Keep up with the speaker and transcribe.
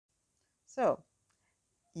So,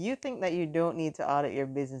 you think that you don't need to audit your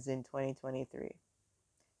business in 2023,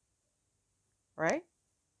 right?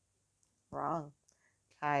 Wrong.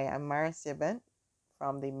 Hi, I'm Marcia Bent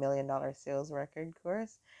from the Million Dollar Sales Record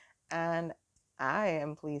course, and I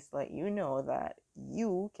am pleased to let you know that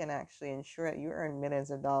you can actually ensure that you earn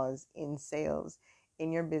millions of dollars in sales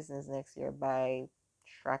in your business next year by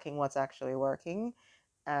tracking what's actually working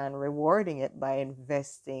and rewarding it by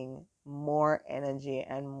investing more energy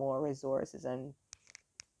and more resources. And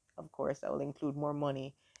of course, that will include more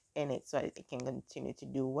money in it so it can continue to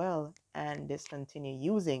do well and discontinue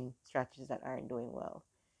using strategies that aren't doing well.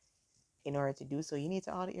 In order to do so, you need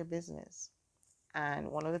to audit your business.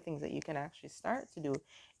 And one of the things that you can actually start to do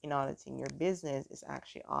in auditing your business is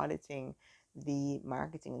actually auditing the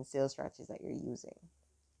marketing and sales strategies that you're using.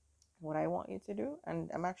 What I want you to do, and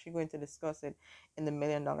I'm actually going to discuss it in the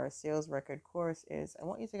Million Dollar Sales Record course, is I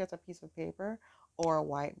want you to get a piece of paper or a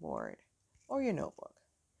whiteboard or your notebook.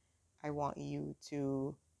 I want you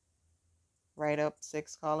to write up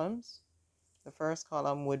 6 columns. The first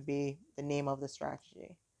column would be the name of the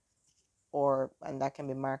strategy, and that can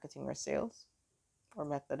be marketing or sales or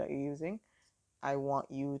method that you're using. I want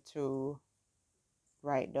you to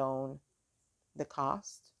write down the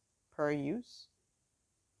cost per use.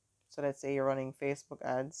 So let's say you're running Facebook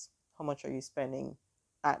ads. How much are you spending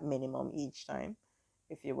at minimum each time,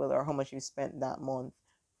 if you will, or how much you spent that month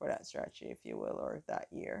for that strategy, if you will, or that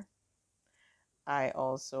year. I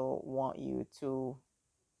also want you to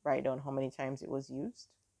write down how many times it was used.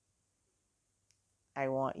 I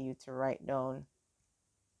want you to write down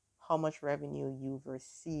how much revenue you've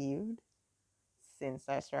received since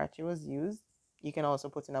that strategy was used. You can also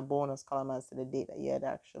put in a bonus column as to the date that you had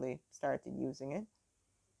actually started using it.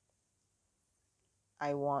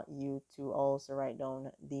 I want you to also write down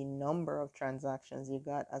the number of transactions you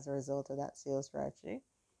got as a result of that sales strategy.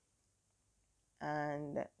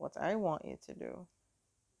 And what I want you to do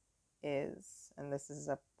is, and this is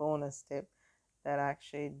a bonus tip that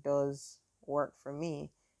actually does work for me,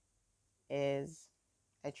 is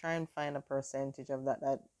I try and find a percentage of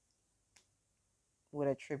that would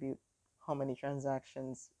attribute how many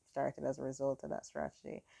transactions started as a result of that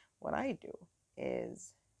strategy. What I do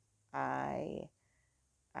is I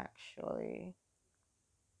actually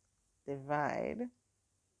divide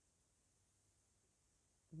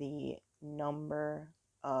the number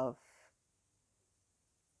of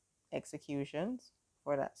executions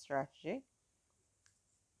for that strategy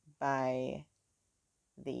by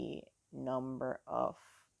the number of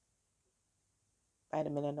by the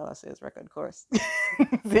Million Dollar Sales Record course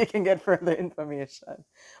so you can get further information.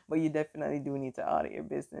 But you definitely do need to audit your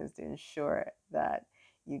business to ensure that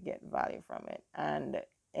you get value from it. And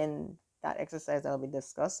in that exercise I'll be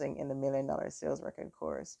discussing in the Million Dollar Sales Record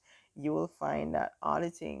course, you will find that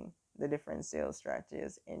auditing the different sales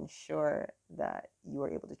strategies ensure that you are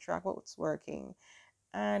able to track what's working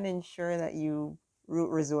and ensure that you route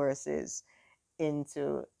resources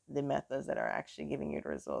into the methods that are actually giving you the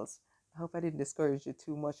results. I hope I didn't discourage you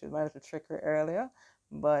too much with my little trickery earlier,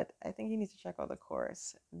 but I think you need to check out the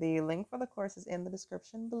course. The link for the course is in the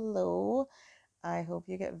description below. I hope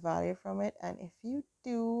you get value from it, and if you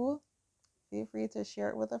do, feel free to share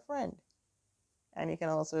it with a friend. And you can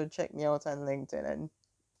also check me out on LinkedIn and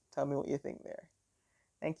tell me what you think there.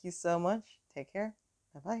 Thank you so much. Take care.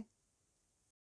 Bye-bye.